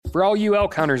For all you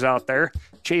elk hunters out there,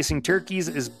 chasing turkeys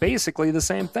is basically the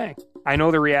same thing. I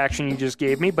know the reaction you just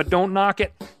gave me, but don't knock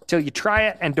it till you try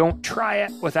it, and don't try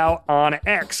it without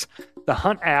OnX. The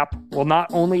Hunt app will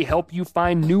not only help you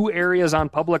find new areas on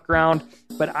public ground,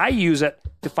 but I use it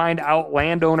to find out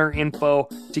landowner info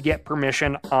to get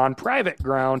permission on private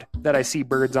ground that I see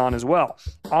birds on as well.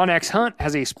 OnX Hunt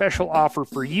has a special offer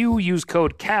for you. Use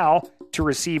code CAL to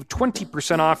receive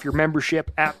 20% off your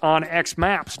membership at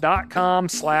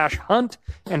onxmaps.com/hunt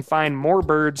and find more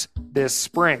birds this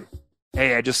spring.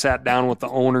 Hey, I just sat down with the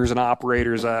owners and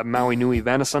operators of Maui Nui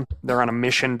Venison. They're on a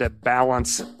mission to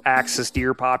balance axis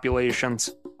deer populations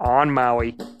on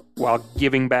Maui while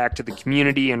giving back to the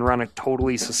community and run a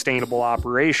totally sustainable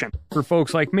operation. For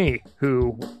folks like me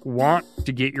who want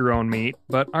to get your own meat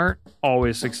but aren't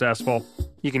always successful,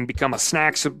 you can become a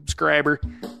snack subscriber,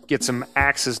 get some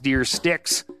axis deer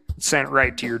sticks sent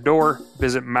right to your door.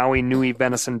 Visit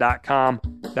MauiNuiVenison.com.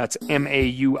 That's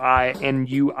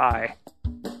MAUINUI.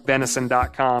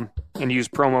 venison.com and use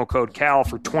promo code CAL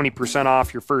for 20%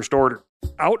 off your first order.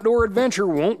 Outdoor adventure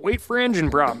won't wait for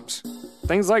engine problems.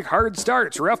 Things like hard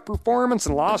starts, rough performance,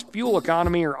 and lost fuel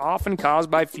economy are often caused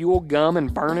by fuel gum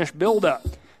and varnish buildup.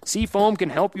 Seafoam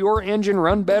can help your engine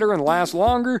run better and last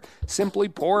longer. Simply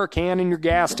pour a can in your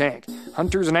gas tank.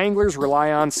 Hunters and anglers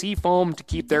rely on Seafoam to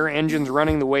keep their engines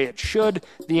running the way it should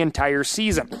the entire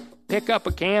season. Pick up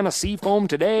a can of Seafoam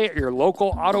today at your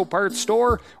local auto parts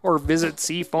store or visit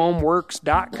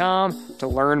SeafoamWorks.com to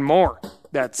learn more.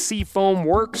 That's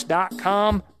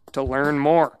SeafoamWorks.com to learn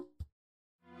more.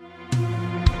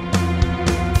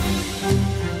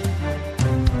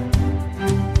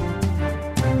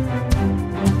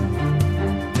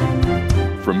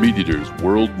 From MeatEater's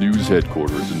World News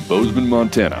Headquarters in Bozeman,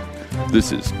 Montana,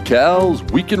 this is Cal's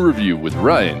Week in Review with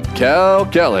Ryan Cal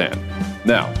Callahan.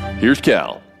 Now, here's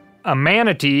Cal. A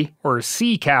manatee, or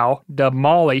sea cow, dubbed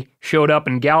Molly, showed up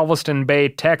in Galveston Bay,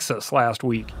 Texas last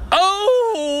week.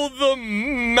 Oh, the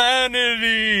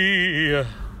manatee!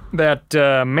 That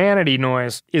manatee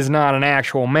noise is not an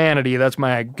actual manatee. That's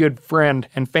my good friend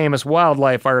and famous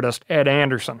wildlife artist, Ed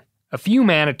Anderson. A few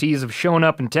manatees have shown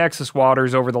up in Texas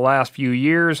waters over the last few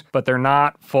years, but they're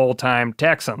not full-time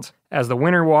Texans, as the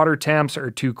winter water temps are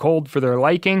too cold for their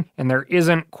liking and there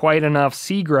isn't quite enough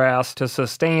seagrass to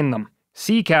sustain them.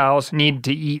 Sea cows need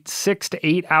to eat 6 to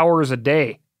 8 hours a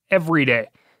day, every day.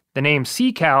 The name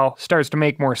sea cow starts to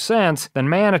make more sense than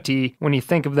manatee when you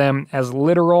think of them as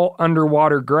literal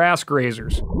underwater grass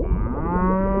grazers.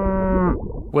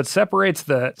 What separates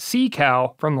the sea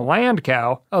cow from the land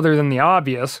cow, other than the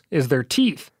obvious, is their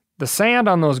teeth. The sand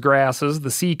on those grasses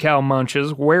the sea cow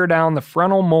munches wear down the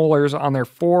frontal molars on their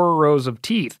 4 rows of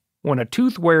teeth. When a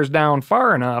tooth wears down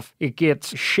far enough, it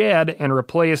gets shed and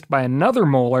replaced by another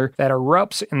molar that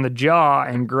erupts in the jaw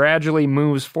and gradually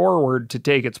moves forward to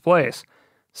take its place.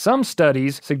 Some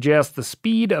studies suggest the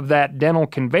speed of that dental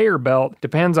conveyor belt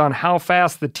depends on how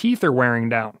fast the teeth are wearing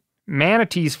down.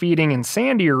 Manatees feeding in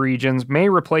sandier regions may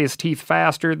replace teeth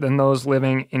faster than those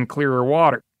living in clearer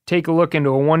water. Take a look into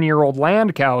a 1-year-old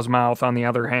land cow's mouth, on the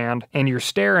other hand, and you're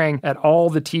staring at all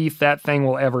the teeth that thing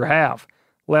will ever have.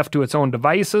 Left to its own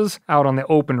devices, out on the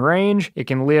open range, it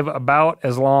can live about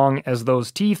as long as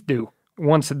those teeth do.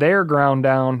 Once they're ground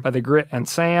down by the grit and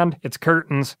sand, it's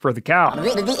curtains for the cow.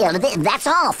 That's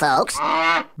all, folks.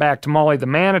 Back to Molly the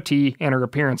manatee and her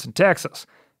appearance in Texas.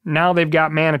 Now they've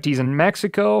got manatees in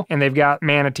Mexico and they've got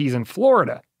manatees in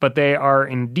Florida, but they are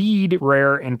indeed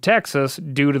rare in Texas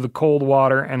due to the cold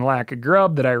water and lack of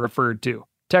grub that I referred to.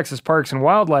 Texas Parks and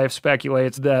Wildlife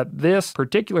speculates that this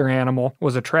particular animal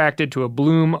was attracted to a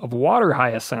bloom of water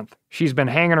hyacinth. She's been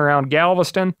hanging around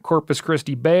Galveston, Corpus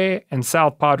Christi Bay, and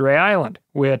South Padre Island,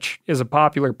 which is a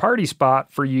popular party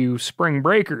spot for you spring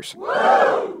breakers.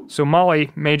 Woo! So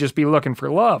Molly may just be looking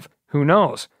for love. Who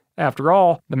knows? After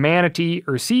all, the manatee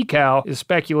or sea cow is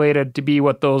speculated to be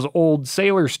what those old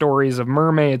sailor stories of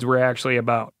mermaids were actually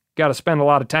about. Got to spend a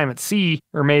lot of time at sea,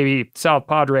 or maybe South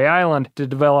Padre Island, to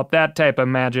develop that type of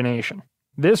imagination.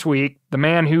 This week, the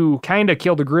man who kinda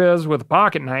killed a grizz with a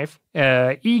pocket knife,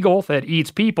 eagle that eats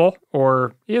people,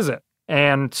 or is it?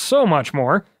 And so much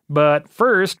more. But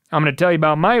first, I'm going to tell you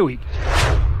about my week.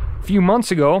 A few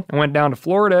months ago, I went down to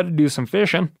Florida to do some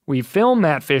fishing. We filmed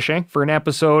that fishing for an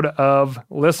episode of,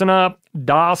 listen up,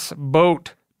 Das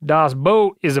Boat. Das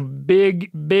Boat is a big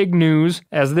news,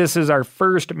 as this is our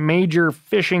first major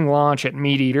fishing launch at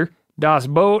MeatEater. Das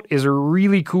Boat is a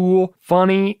really cool,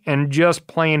 funny, and just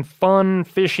plain fun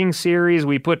fishing series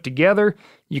we put together.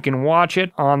 You can watch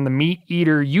it on the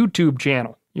MeatEater YouTube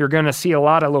channel. You're going to see a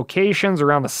lot of locations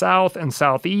around the south and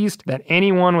southeast that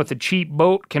anyone with a cheap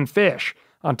boat can fish.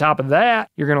 On top of that,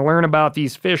 you're going to learn about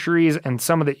these fisheries and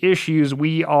some of the issues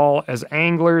we all as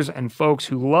anglers and folks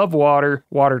who love water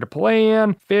to play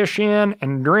in, fish in,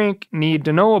 and drink need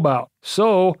to know about.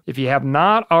 So, if you have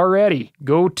not already,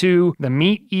 go to the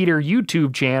Meat Eater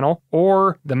YouTube channel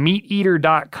or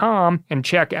themeateater.com and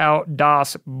check out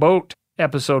Das Boot.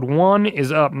 Episode 1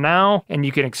 is up now, and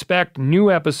you can expect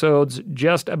new episodes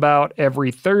just about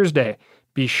every Thursday.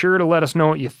 Be sure to let us know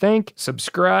what you think,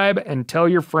 subscribe, and tell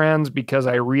your friends because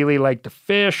I really like to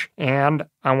fish and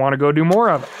I want to go do more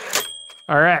of it.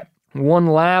 All right, one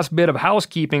last bit of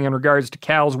housekeeping in regards to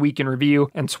Cal's Week in Review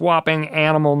and swapping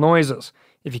animal noises.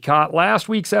 If you caught last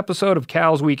week's episode of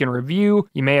Cal's Week in Review,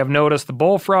 you may have noticed the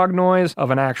bullfrog noise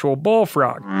of an actual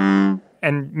bullfrog.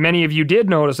 And many of you did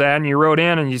notice that, and you wrote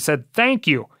in and you said thank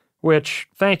you, which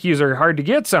thank yous are hard to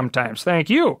get sometimes. Thank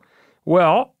you.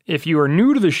 Well, if you are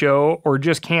new to the show or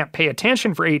just can't pay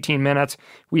attention for 18 minutes,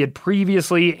 we had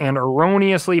previously and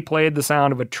erroneously played the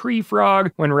sound of a tree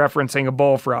frog when referencing a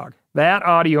bullfrog. That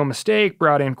audio mistake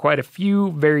brought in quite a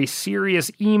few very serious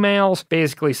emails,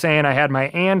 basically saying I had my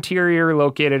anterior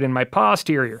located in my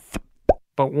posterior.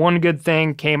 But one good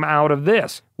thing came out of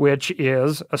this, which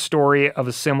is a story of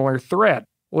a similar thread.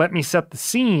 Let me set the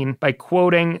scene by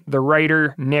quoting the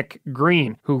writer Nick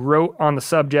Green, who wrote on the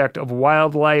subject of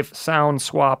wildlife sound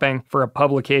swapping for a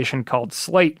publication called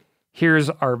Slate. Here's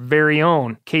our very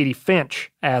own Katie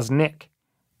Finch as Nick.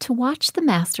 To watch the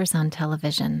Masters on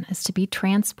television is to be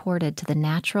transported to the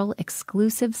natural,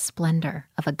 exclusive splendor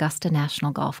of Augusta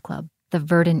National Golf Club. The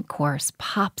verdant course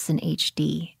pops in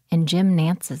HD, and Jim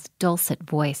Nance's dulcet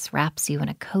voice wraps you in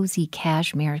a cozy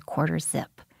cashmere quarter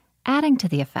zip. Adding to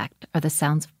the effect are the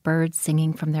sounds of birds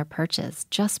singing from their perches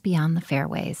just beyond the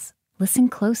fairways. Listen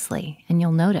closely, and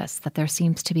you'll notice that there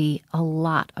seems to be a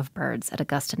lot of birds at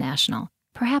Augusta National,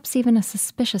 perhaps even a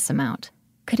suspicious amount.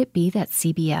 Could it be that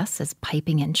CBS is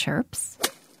piping in chirps?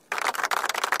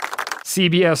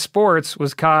 CBS Sports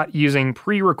was caught using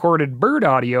pre-recorded bird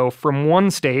audio from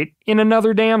one state in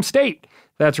another damn state.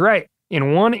 That's right.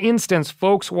 In one instance,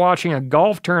 folks watching a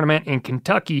golf tournament in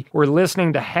Kentucky were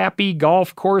listening to happy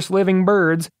golf course living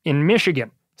birds in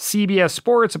Michigan. CBS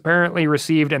Sports apparently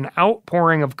received an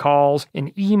outpouring of calls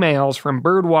and emails from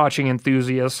birdwatching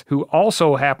enthusiasts who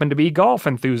also happen to be golf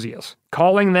enthusiasts,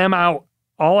 calling them out.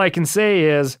 All I can say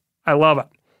is, I love it.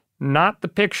 Not the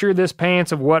picture this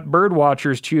paints of what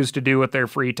birdwatchers choose to do with their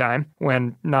free time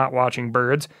when not watching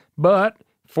birds, but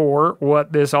for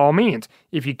what this all means.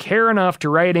 If you care enough to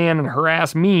write in and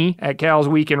harass me at Cal's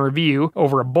Week in Review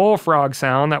over a bullfrog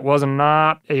sound that was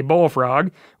not a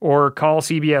bullfrog, or call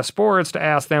CBS Sports to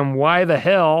ask them why the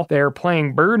hell they're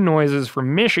playing bird noises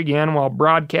from Michigan while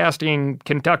broadcasting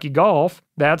Kentucky golf,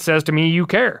 that says to me you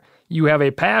care. You have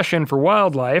a passion for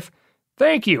wildlife.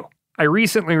 Thank you. I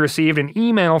recently received an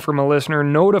email from a listener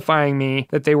notifying me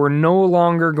that they were no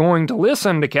longer going to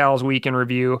listen to Cal's Week in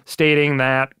Review, stating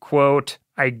that, quote,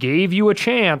 I gave you a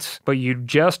chance, but you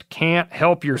just can't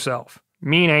help yourself.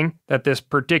 Meaning that this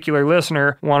particular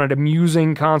listener wanted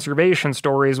amusing conservation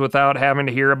stories without having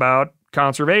to hear about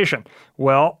conservation.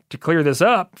 Well, to clear this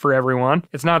up for everyone,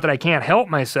 it's not that I can't help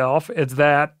myself, it's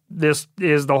that this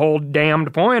is the whole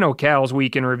damned point of Cal's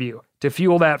Week in Review, to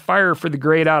fuel that fire for the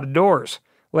great outdoors.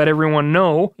 Let everyone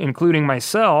know, including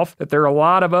myself, that there are a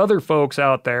lot of other folks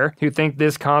out there who think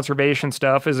this conservation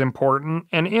stuff is important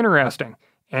and interesting.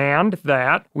 And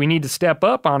that we need to step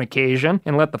up on occasion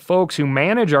and let the folks who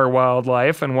manage our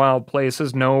wildlife and wild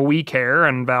places know we care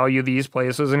and value these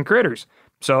places and critters.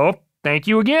 So, thank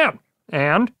you again.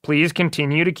 And please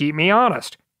continue to keep me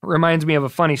honest. It reminds me of a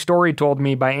funny story told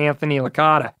me by Anthony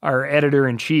Licata, our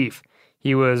editor-in-chief.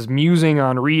 He was musing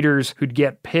on readers who'd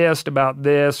get pissed about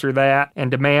this or that and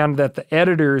demand that the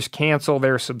editors cancel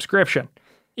their subscription.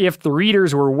 If the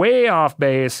readers were way off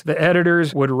base, the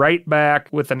editors would write back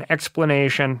with an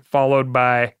explanation followed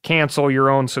by cancel your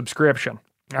own subscription.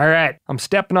 All right, I'm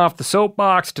stepping off the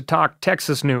soapbox to talk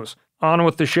Texas news. On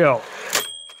with the show.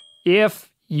 If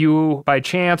you, by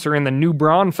chance, are in the New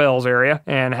Braunfels area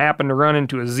and happen to run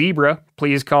into a zebra,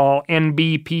 please call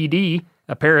NBPD.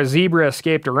 A pair of zebra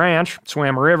escaped a ranch,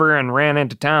 swam a river, and ran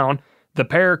into town. The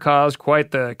pair caused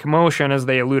quite the commotion as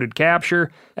they eluded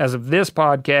capture. As of this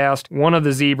podcast, one of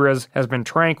the zebras has been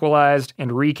tranquilized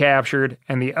and recaptured,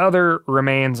 and the other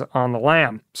remains on the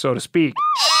lam, so to speak.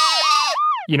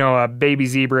 You know, a baby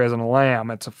zebra isn't a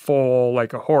lamb. It's a foal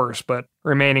like a horse, but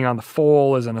remaining on the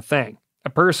foal isn't a thing. A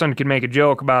person could make a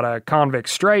joke about a convict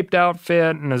striped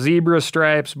outfit and a zebra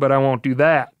stripes, but I won't do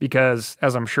that because,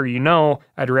 as I'm sure you know,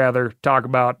 I'd rather talk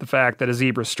about the fact that a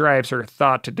zebra's stripes are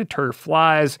thought to deter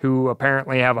flies who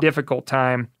apparently have a difficult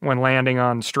time when landing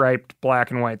on striped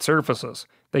black and white surfaces.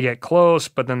 They get close,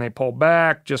 but then they pull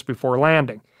back just before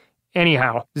landing.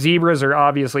 Anyhow, zebras are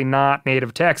obviously not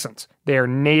native Texans. They are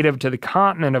native to the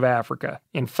continent of Africa.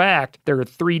 In fact, there are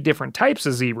 3 different types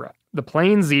of zebra. The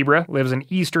plain zebra lives in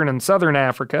eastern and southern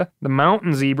Africa, the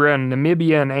mountain zebra in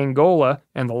Namibia and Angola,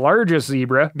 and the largest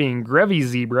zebra, being Grevy's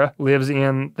zebra, lives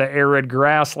in the arid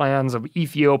grasslands of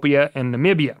Ethiopia and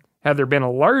Namibia. Had there been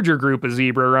a larger group of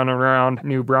zebra running around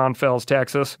New Braunfels,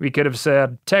 Texas, we could have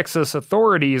said Texas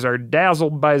authorities are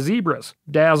dazzled by zebras,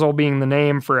 dazzle being the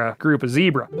name for a group of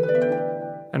zebra.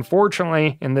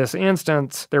 Unfortunately, in this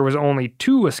instance, there was only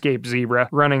 2 escaped zebra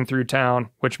running through town,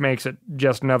 which makes it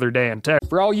just another day in Texas.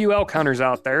 For all you elk hunters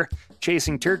out there,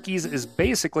 chasing turkeys is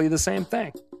basically the same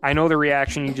thing. I know the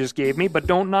reaction you just gave me, but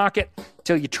don't knock it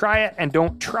till you try it, and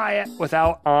don't try it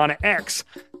without OnX.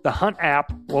 The Hunt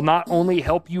app will not only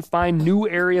help you find new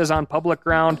areas on public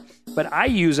ground, but I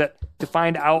use it to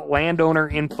find out landowner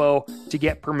info to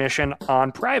get permission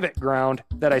on private ground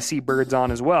that I see birds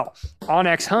on as well.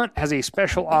 OnX Hunt has a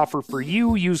special offer for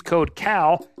you. Use code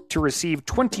CAL to receive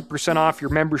 20% off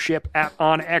your membership at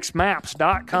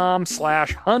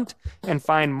onxmaps.com/hunt and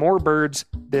find more birds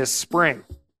this spring.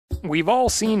 We've all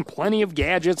seen plenty of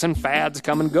gadgets and fads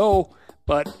come and go,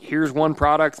 but here's one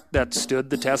product that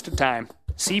stood the test of time.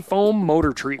 Seafoam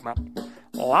motor treatment.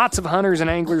 Lots of hunters and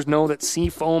anglers know that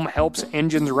Seafoam helps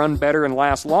engines run better and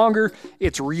last longer.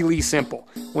 It's really simple.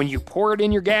 When you pour it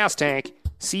in your gas tank,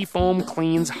 Seafoam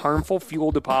cleans harmful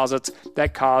fuel deposits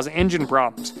that cause engine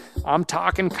problems. I'm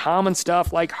talking common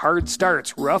stuff like hard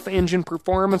starts, rough engine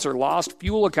performance, or lost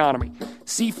fuel economy.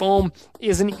 Seafoam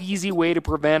is an easy way to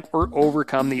prevent or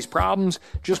overcome these problems.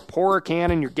 Just pour a can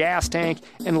in your gas tank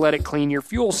and let it clean your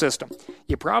fuel system.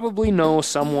 You probably know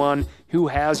someone who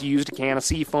has used a can of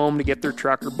Seafoam to get their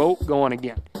truck or boat going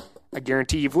again. I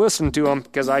guarantee you've listened to them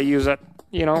because I use it,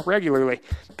 regularly.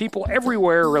 People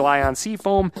everywhere rely on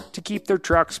Seafoam to keep their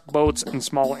trucks, boats, and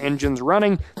small engines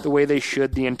running the way they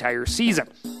should the entire season.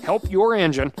 Help your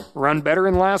engine run better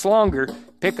and last longer.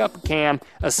 Pick up a can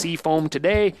of Seafoam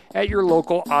today at your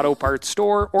local auto parts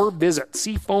store or visit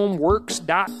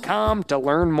seafoamworks.com to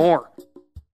learn more.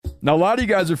 Now, a lot of you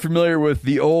guys are familiar with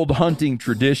the old hunting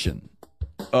tradition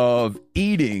of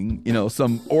eating,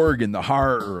 some organ, the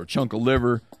heart or a chunk of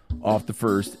liver, off the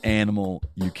first animal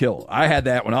you kill. I had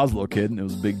that when I was a little kid, and it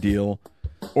was a big deal.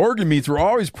 Organ meats were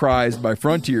always prized by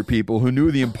frontier people who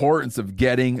knew the importance of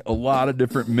getting a lot of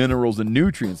different minerals and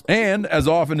nutrients. And, as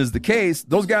often is the case,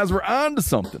 those guys were onto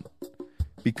something,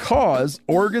 because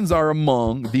organs are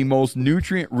among the most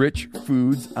nutrient-rich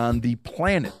foods on the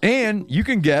planet. And you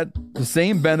can get the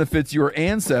same benefits your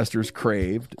ancestors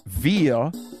craved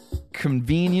via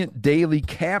convenient daily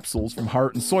capsules from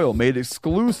Heart and Soil, made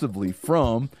exclusively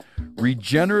from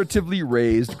regeneratively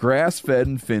raised, grass-fed,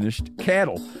 and finished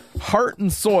cattle. Heart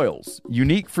and Soil's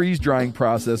unique freeze-drying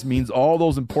process means all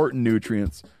those important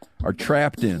nutrients are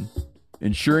trapped in,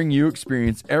 ensuring you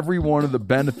experience every one of the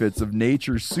benefits of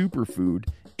nature's superfood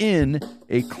in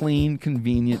a clean,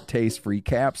 convenient, taste-free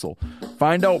capsule.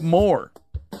 Find out more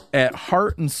at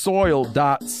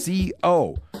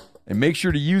heartandsoil.co. And make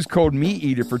sure to use code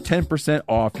MeatEater for 10%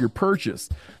 off your purchase.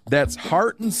 That's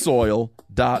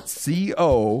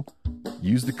heartandsoil.co.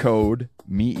 Use the code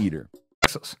MeatEater.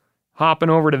 Hopping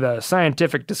over to the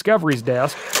Scientific Discoveries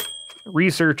desk,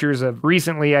 researchers have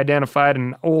recently identified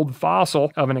an old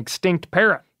fossil of an extinct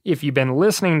parrot. If you've been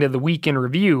listening to the Week in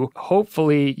Review,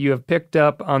 hopefully you have picked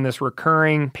up on this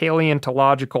recurring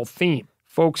paleontological theme.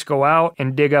 Folks go out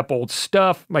and dig up old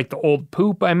stuff, like the old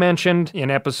poop I mentioned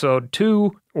in episode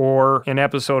 2, or in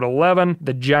episode 11,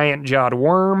 the giant-jawed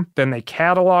worm. Then they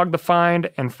catalog the find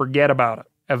and forget about it.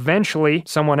 Eventually,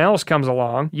 someone else comes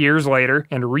along, years later,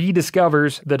 and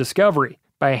rediscovers the discovery.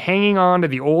 By hanging on to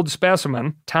the old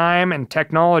specimen, time and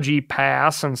technology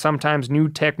pass, and sometimes new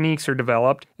techniques are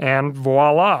developed, and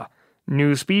voila,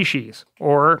 new species.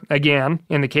 Or, again,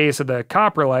 in the case of the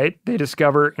coprolite, they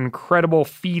discover incredible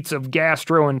feats of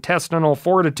gastrointestinal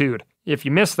fortitude. If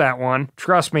you missed that one,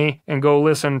 trust me and go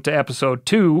listen to episode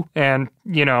 2 and,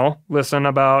 listen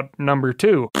about number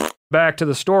 2. Back to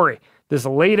the story. This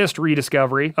latest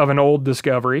rediscovery of an old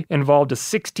discovery involved a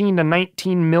 16 to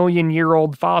 19 million year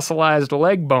old fossilized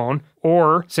leg bone,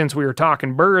 or, since we were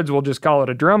talking birds, we'll just call it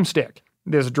a drumstick.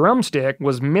 This drumstick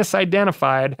was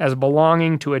misidentified as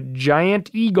belonging to a giant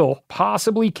eagle,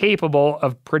 possibly capable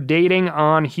of predating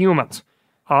on humans.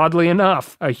 Oddly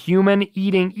enough, a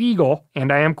human-eating eagle,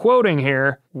 and I am quoting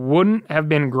here, wouldn't have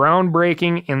been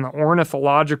groundbreaking in the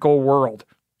ornithological world.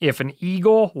 If an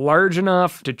eagle large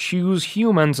enough to choose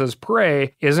humans as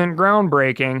prey isn't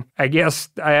groundbreaking, I guess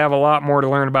I have a lot more to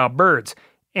learn about birds.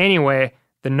 Anyway,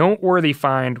 The noteworthy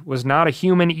find was not a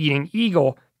human-eating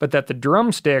eagle, but that the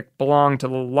drumstick belonged to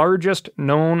the largest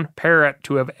known parrot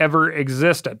to have ever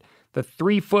existed. The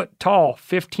 3-foot-tall,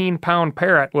 15-pound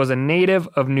parrot was a native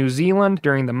of New Zealand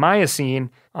during the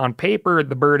Miocene. On paper,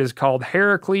 the bird is called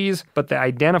Heracles, but the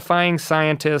identifying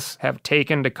scientists have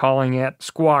taken to calling it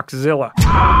Squawkzilla.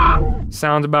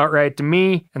 Sounds about right to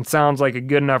me, and sounds like a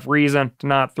good enough reason to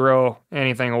not throw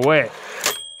anything away.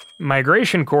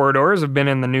 Migration corridors have been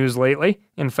in the news lately.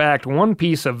 In fact, one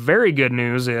piece of very good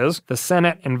news is the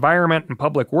Senate Environment and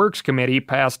Public Works Committee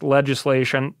passed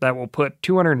legislation that will put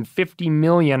 $250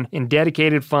 million in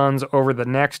dedicated funds over the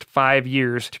next 5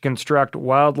 years to construct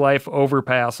wildlife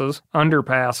overpasses,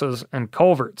 underpasses, and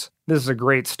culverts. This is a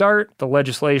great start. The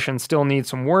legislation still needs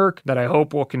some work that I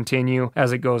hope will continue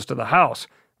as it goes to the House,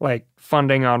 like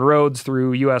funding on roads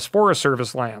through U.S. Forest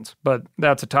Service lands, but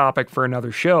that's a topic for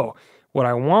another show. What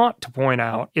I want to point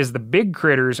out is the big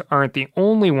critters aren't the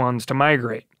only ones to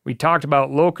migrate. We talked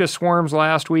about locust swarms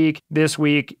last week. This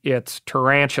week, it's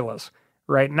tarantulas.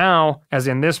 Right now, as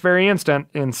in this very instant,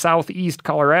 in southeast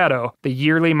Colorado, the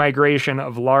yearly migration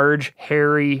of large,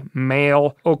 hairy,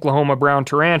 male Oklahoma brown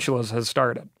tarantulas has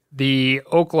started. The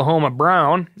Oklahoma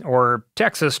brown, or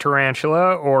Texas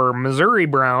tarantula, or Missouri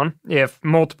brown, if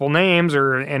multiple names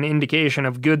are an indication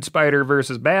of good spider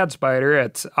versus bad spider,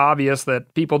 it's obvious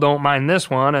that people don't mind this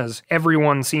one as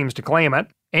everyone seems to claim it.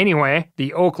 Anyway,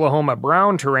 the Oklahoma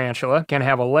brown tarantula can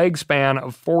have a leg span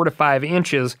of 4 to 5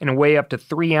 inches and weigh up to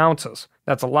 3 ounces.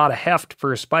 That's a lot of heft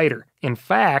for a spider. In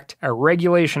fact, a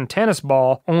regulation tennis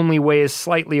ball only weighs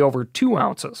slightly over 2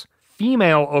 ounces.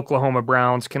 Female Oklahoma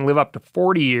browns can live up to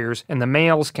 40 years, and the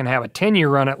males can have a 10-year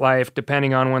run at life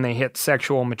depending on when they hit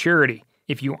sexual maturity.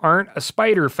 If you aren't a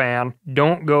spider fan,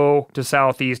 don't go to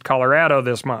southeast Colorado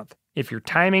this month. If your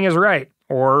timing is right,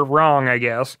 or wrong I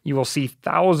guess, you will see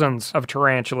thousands of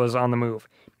tarantulas on the move.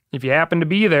 If you happen to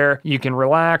be there, you can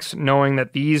relax knowing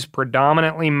that these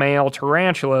predominantly male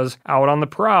tarantulas out on the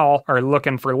prowl are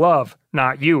looking for love,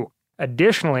 not you.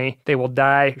 Additionally, they will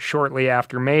die shortly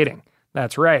after mating.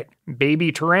 That's right,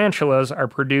 baby tarantulas are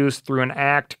produced through an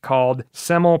act called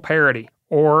semelparity,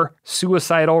 or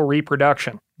suicidal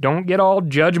reproduction. Don't get all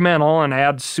judgmental and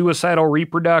add suicidal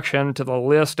reproduction to the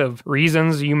list of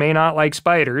reasons you may not like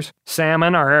spiders.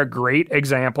 Salmon are a great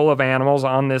example of animals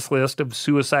on this list of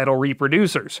suicidal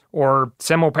reproducers, or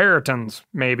semelparitans,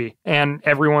 maybe, and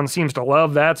everyone seems to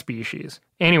love that species.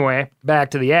 Anyway, back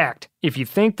to the act. If you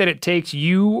think that it takes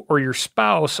you or your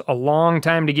spouse a long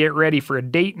time to get ready for a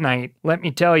date night, let me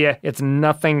tell you, it's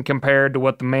nothing compared to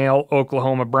what the male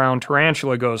Oklahoma brown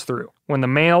tarantula goes through. When the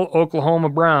male Oklahoma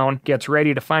brown gets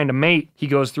ready to find a mate, he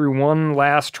goes through one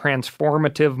last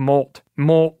transformative molt.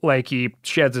 Molt like he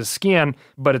sheds his skin,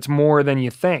 but it's more than you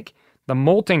think. The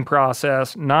molting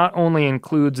process not only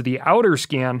includes the outer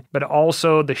skin, but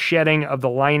also the shedding of the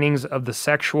linings of the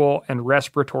sexual and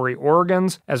respiratory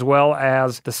organs, as well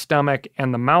as the stomach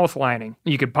and the mouth lining.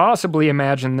 You could possibly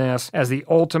imagine this as the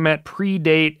ultimate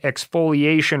pre-date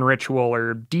exfoliation ritual,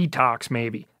 or detox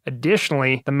maybe.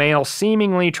 Additionally, the male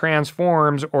seemingly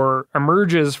transforms or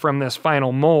emerges from this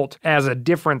final molt as a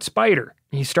different spider.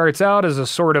 He starts out as a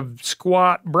sort of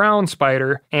squat brown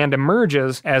spider and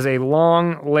emerges as a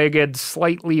long-legged,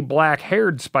 slightly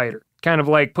black-haired spider. Kind of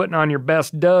like putting on your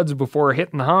best duds before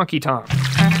hitting the honky-tonk.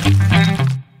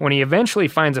 When he eventually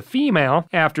finds a female,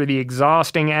 after the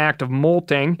exhausting act of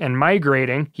molting and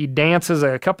migrating, he dances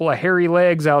a couple of hairy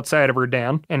legs outside of her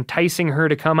den, enticing her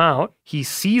to come out. He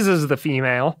seizes the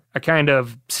female. A kind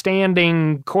of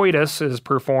standing coitus is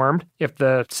performed. If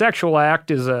the sexual act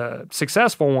is a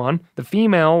successful one, the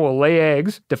female will lay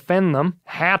eggs, defend them,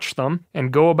 hatch them,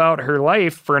 and go about her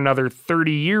life for another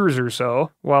 30 years or so,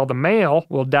 while the male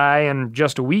will die in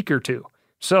just a week or two.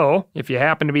 So, if you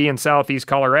happen to be in southeast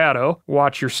Colorado,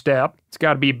 watch your step. It's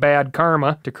got to be bad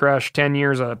karma to crush 10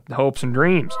 years of hopes and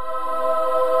dreams.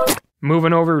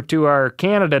 Moving over to our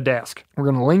Canada desk. We're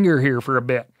going to linger here for a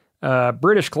bit.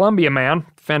 British Columbia man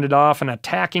fended off an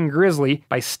attacking grizzly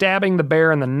by stabbing the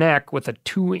bear in the neck with a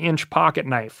 2-inch pocket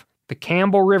knife. The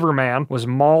Campbell River man was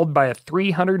mauled by a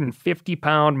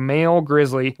 350-pound male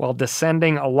grizzly while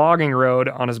descending a logging road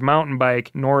on his mountain bike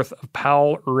north of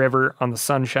Powell River on the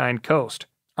Sunshine Coast.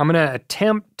 I'm going to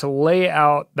attempt to lay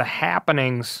out the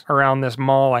happenings around this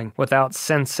mauling without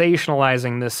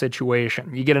sensationalizing this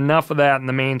situation. You get enough of that in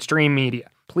the mainstream media.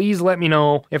 Please let me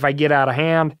know if I get out of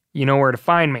hand. You know where to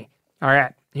find me. All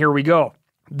right, here we go.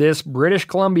 This British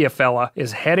Columbia fella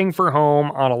is heading for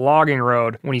home on a logging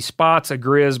road when he spots a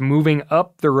grizz moving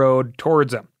up the road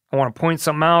towards him. I want to point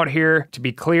something out here. To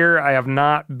be clear, I have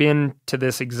not been to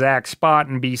this exact spot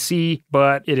in BC,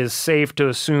 but it is safe to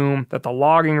assume that the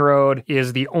logging road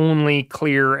is the only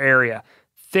clear area.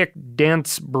 Thick,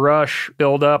 dense brush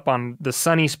build up on the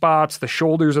sunny spots, the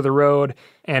shoulders of the road,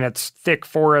 and it's thick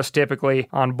forest typically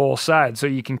on both sides. So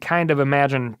you can kind of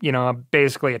imagine,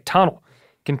 basically a tunnel.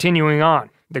 Continuing on.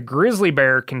 The grizzly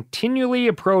bear continually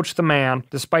approached the man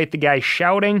despite the guy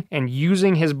shouting and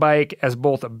using his bike as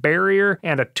both a barrier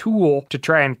and a tool to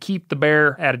try and keep the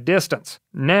bear at a distance.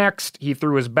 Next, he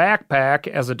threw his backpack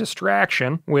as a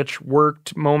distraction, which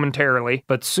worked momentarily,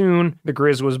 but soon the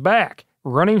grizz was back.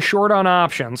 Running short on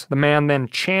options, the man then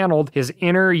channeled his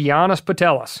inner Janus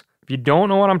Patelis. If you don't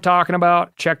know what I'm talking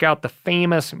about, check out the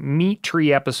famous Meat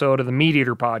Tree episode of the Meat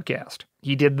Eater podcast.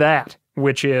 He did that,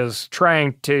 which is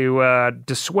trying to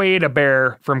dissuade a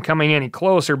bear from coming any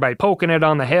closer by poking it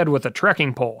on the head with a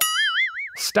trekking pole.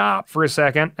 Stop for a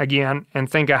second, again, and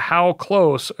think of how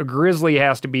close a grizzly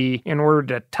has to be in order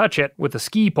to touch it with a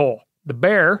ski pole. The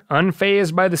bear,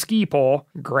 unfazed by the ski pole,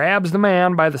 grabs the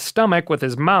man by the stomach with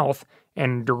his mouth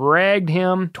and dragged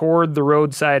him toward the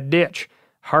roadside ditch.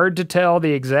 Hard to tell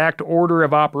the exact order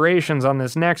of operations on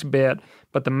this next bit,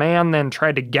 but the man then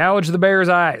tried to gouge the bear's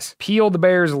eyes, peel the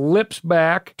bear's lips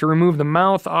back to remove the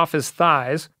mouth off his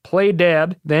thighs, play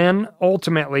dead, then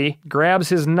ultimately grabs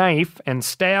his knife and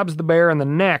stabs the bear in the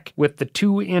neck with the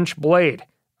 2-inch blade.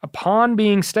 Upon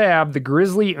being stabbed, the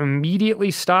grizzly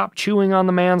immediately stopped chewing on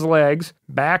the man's legs,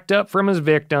 backed up from his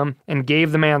victim, and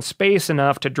gave the man space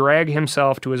enough to drag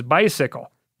himself to his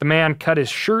bicycle. The man cut his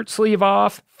shirt sleeve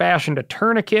off, fashioned a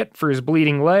tourniquet for his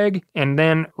bleeding leg, and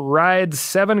then rides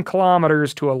 7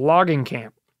 kilometers to a logging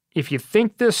camp. If you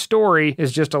think this story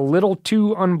is just a little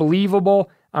too unbelievable,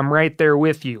 I'm right there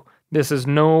with you. This is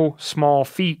no small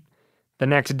feat. The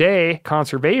next day,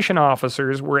 conservation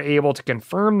officers were able to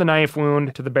confirm the knife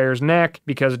wound to the bear's neck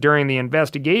because during the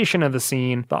investigation of the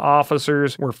scene, the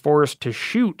officers were forced to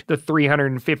shoot the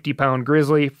 350-pound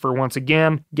grizzly for once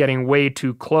again getting way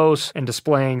too close and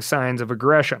displaying signs of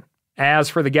aggression. As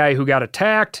for the guy who got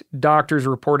attacked, doctors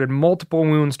reported multiple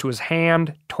wounds to his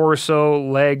hand, torso,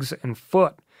 legs, and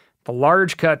foot. The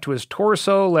large cut to his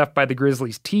torso left by the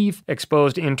grizzly's teeth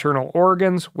exposed internal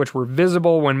organs, which were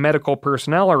visible when medical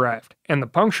personnel arrived, and the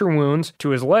puncture wounds to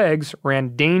his legs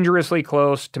ran dangerously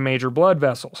close to major blood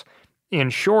vessels. In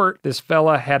short, this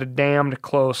fella had a damned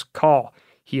close call.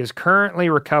 He is currently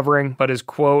recovering, but is,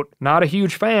 quote, not a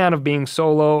huge fan of being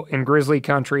solo in grizzly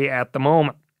country at the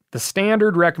moment. The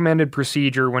standard recommended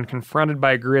procedure when confronted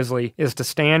by a grizzly is to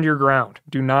stand your ground.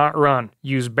 Do not run.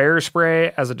 Use bear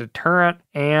spray as a deterrent,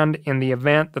 and in the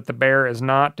event that the bear is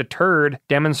not deterred,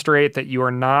 demonstrate that you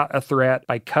are not a threat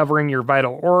by covering your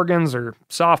vital organs, or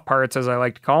soft parts as I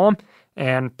like to call them,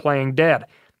 and playing dead.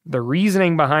 The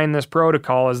reasoning behind this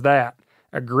protocol is that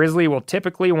a grizzly will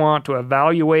typically want to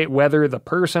evaluate whether the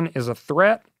person is a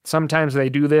threat. Sometimes they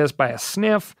do this by a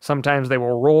sniff, sometimes they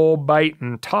will roll, bite,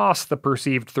 and toss the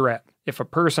perceived threat. If a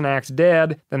person acts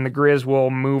dead, then the grizz will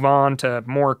move on to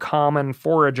more common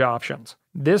forage options.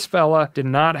 This fella did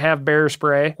not have bear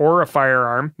spray or a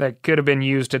firearm that could have been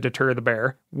used to deter the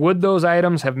bear. Would those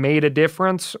items have made a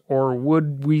difference, or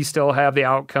would we still have the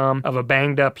outcome of a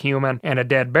banged up human and a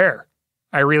dead bear?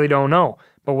 I really don't know.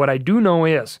 But what I do know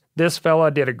is this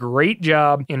fella did a great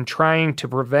job in trying to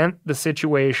prevent the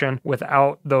situation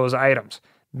without those items.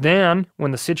 Then,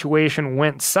 when the situation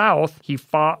went south, he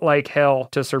fought like hell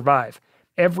to survive.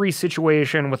 Every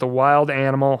situation with a wild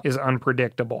animal is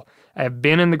unpredictable. I have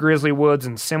been in the grizzly woods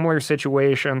in similar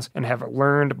situations and have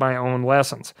learned my own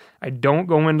lessons. I don't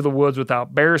go into the woods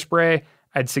without bear spray.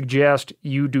 I'd suggest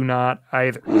you do not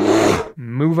either.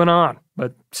 Moving on,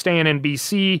 but staying in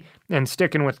BC and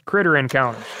sticking with critter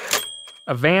encounters.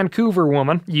 A Vancouver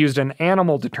woman used an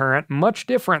animal deterrent much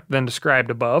different than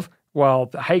described above. While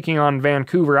hiking on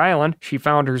Vancouver Island, she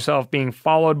found herself being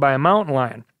followed by a mountain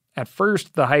lion. At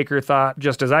first, the hiker thought,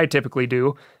 just as I typically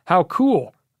do, how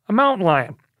cool, a mountain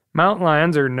lion. Mountain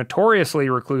lions are notoriously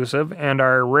reclusive and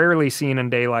are rarely seen in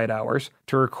daylight hours.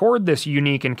 To record this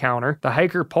unique encounter, the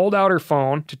hiker pulled out her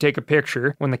phone to take a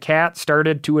picture when the cat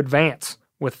started to advance.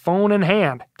 With phone in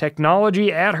hand,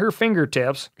 technology at her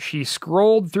fingertips, she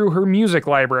scrolled through her music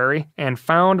library and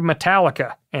found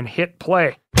Metallica and hit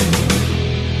play.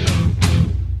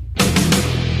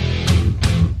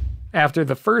 After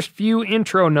the first few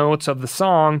intro notes of the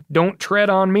song, Don't Tread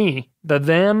on Me, the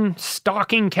then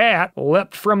stalking cat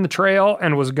leapt from the trail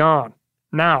and was gone.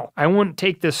 Now, I wouldn't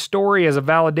take this story as a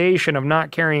validation of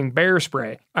not carrying bear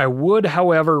spray. I would,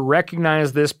 however,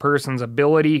 recognize this person's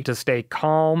ability to stay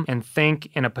calm and think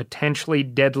in a potentially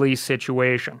deadly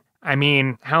situation. I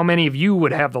mean, how many of you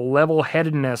would have the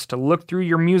level-headedness to look through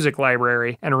your music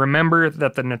library and remember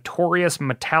that the notorious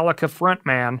Metallica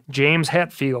frontman, James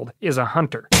Hetfield, is a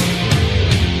hunter?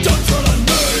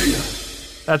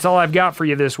 That's all I've got for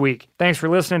you this week. Thanks for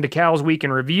listening to Cal's Week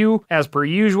in Review. As per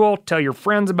usual, tell your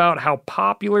friends about how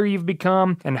popular you've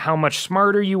become and how much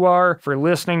smarter you are for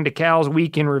listening to Cal's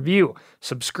Week in Review.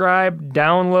 Subscribe,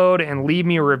 download, and leave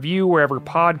me a review wherever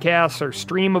podcasts are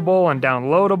streamable and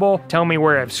downloadable. Tell me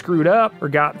where I've screwed up or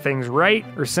got things right,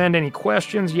 or send any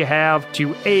questions you have to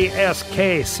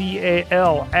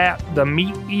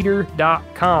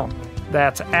askcal@themeateater.com.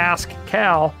 That's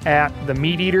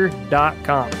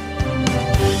askcal@themeateater.com.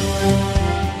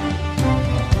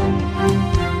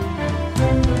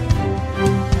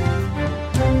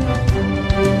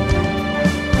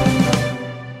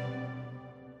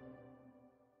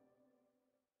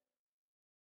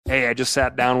 Hey, I just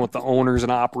sat down with the owners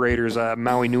and operators of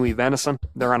Maui Nui Venison.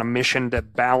 They're on a mission to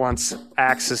balance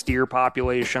axis deer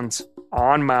populations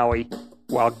on Maui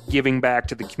while giving back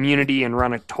to the community and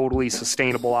run a totally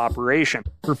sustainable operation.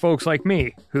 For folks like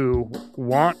me who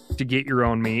want to get your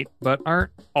own meat but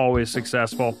aren't always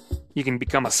successful, you can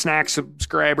become a snack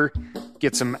subscriber,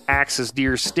 get some axis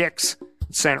deer sticks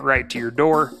sent right to your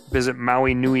door. Visit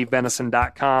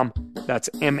MauiNuiVenison.com. That's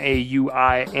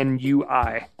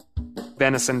MAUINUI.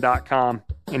 venison.com,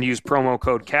 and use promo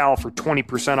code CAL for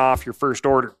 20% off your first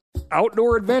order.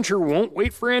 Outdoor adventure won't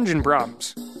wait for engine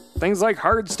problems. Things like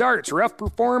hard starts, rough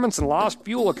performance, and lost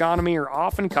fuel economy are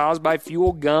often caused by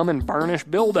fuel gum and varnish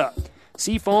buildup.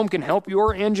 Seafoam can help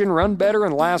your engine run better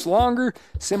and last longer.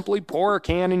 Simply pour a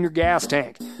can in your gas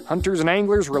tank. Hunters and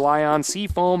anglers rely on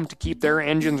Seafoam to keep their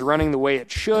engines running the way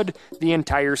it should the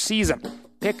entire season.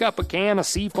 Pick up a can of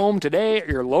Seafoam today at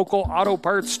your local auto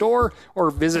parts store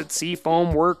or visit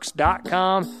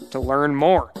SeafoamWorks.com to learn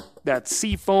more. That's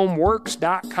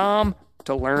SeafoamWorks.com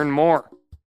to learn more.